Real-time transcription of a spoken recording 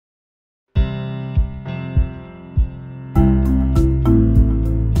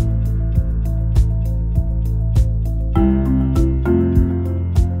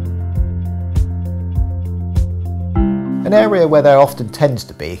An area where there often tends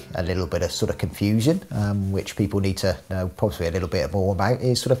to be a little bit of sort of confusion, which people need to know probably a little bit more about,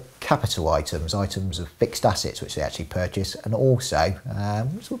 is sort of capital items, items of fixed assets which they actually purchase, and also,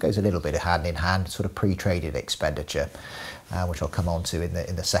 which all goes a little bit hand in hand, sort of pre-traded expenditure, which I'll come on to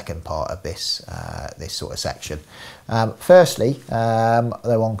in the second part of this this sort of section. Firstly,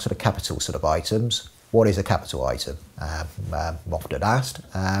 though, on sort of capital sort of items. What is a capital item? I'm often asked.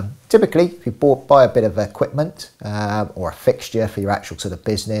 Typically, if you buy a bit of equipment or a fixture for your actual sort of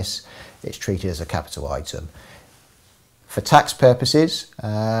business, it's treated as a capital item. For tax purposes,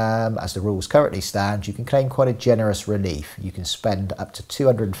 as the rules currently stand, you can claim quite a generous relief. You can spend up to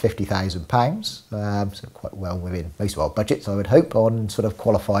 £250,000, so quite well within most of our budgets, I would hope, on sort of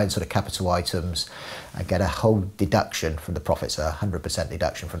qualifying sort of capital items and get a whole deduction from the profits, a 100%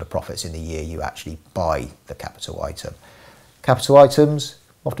 deduction from the profits in the year you actually buy the capital item. Capital items,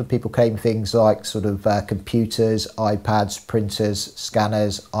 often people claim things like sort of computers, iPads, printers,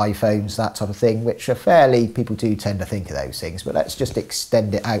 scanners, iPhones, that type of thing, which are fairly, people do tend to think of those things, but let's just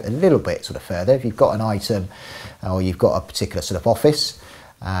extend it out a little bit sort of further. If you've got an item or you've got a particular sort of office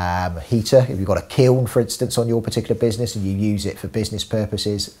heater, if you've got a kiln, for instance, on your particular business and you use it for business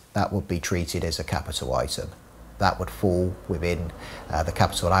purposes, that would be treated as a capital item. That would fall within the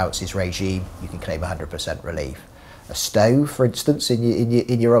capital allowances regime. You can claim 100% relief. A stove, for instance,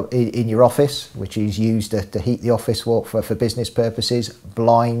 in your office, which is used to heat the office for business purposes,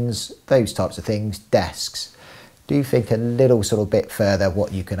 blinds, those types of things, desks. Do think a little sort of bit further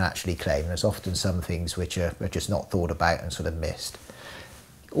what you can actually claim. There's often some things which are just not thought about and sort of missed.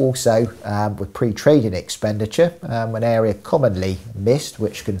 Also, with pre-trading expenditure, an area commonly missed,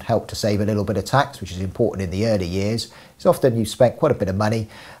 which can help to save a little bit of tax, which is important in the early years, is often you've spent quite a bit of money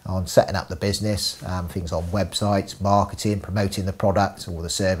on setting up the business, things on websites, marketing, promoting the product or the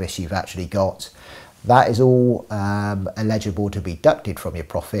service you've actually got. That is all eligible to be deducted from your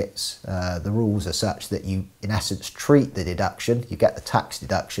profits. The rules are such that you, in essence, treat the deduction, you get the tax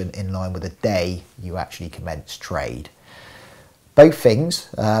deduction in line with the day you actually commence trade. Both things,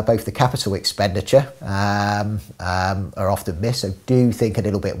 both the capital expenditure are often missed, so do think a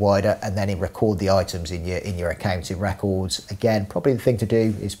little bit wider and then record the items in your accounting records. Again, probably the thing to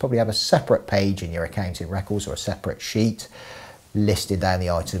do is probably have a separate page in your accounting records or a separate sheet listing down the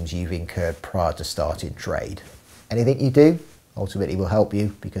items you've incurred prior to starting trade. Anything you do ultimately will help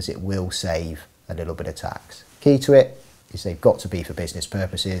you because it will save a little bit of tax. Key to it is they've got to be for business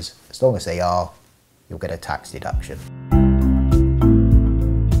purposes. As long as they are, you'll get a tax deduction.